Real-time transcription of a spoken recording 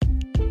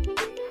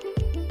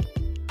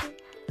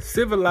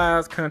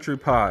Civilized Country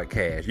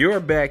Podcast, your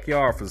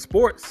backyard for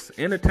sports,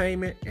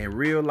 entertainment, and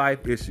real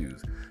life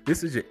issues.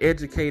 This is your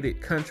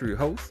educated country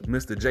host,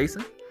 Mr.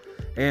 Jason.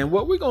 And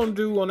what we're going to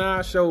do on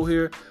our show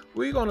here,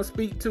 we're going to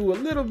speak to a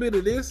little bit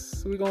of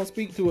this. We're going to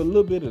speak to a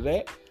little bit of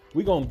that.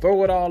 We're going to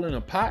throw it all in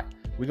a pot.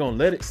 We're going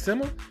to let it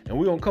simmer. And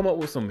we're going to come up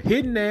with some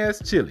hidden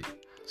ass chili.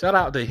 Shout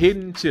out to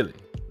Hidden Chili.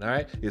 All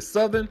right. It's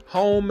Southern,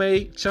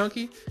 homemade,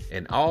 chunky,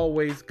 and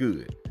always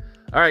good.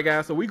 All right,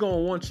 guys, so we're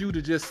going to want you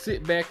to just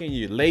sit back in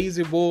your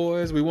lazy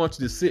boys. We want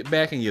you to sit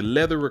back in your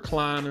leather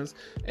recliners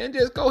and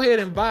just go ahead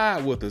and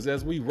vibe with us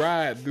as we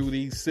ride through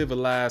these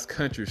civilized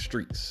country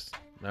streets.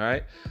 All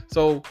right.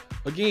 So,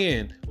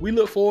 again, we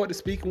look forward to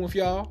speaking with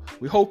y'all.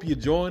 We hope you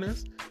join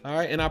us. All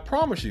right. And I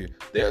promise you,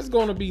 there's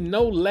going to be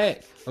no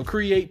lack of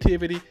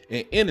creativity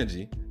and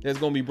energy that's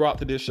going to be brought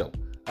to this show.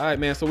 All right,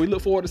 man. So we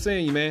look forward to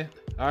seeing you, man.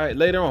 All right.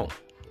 Later on.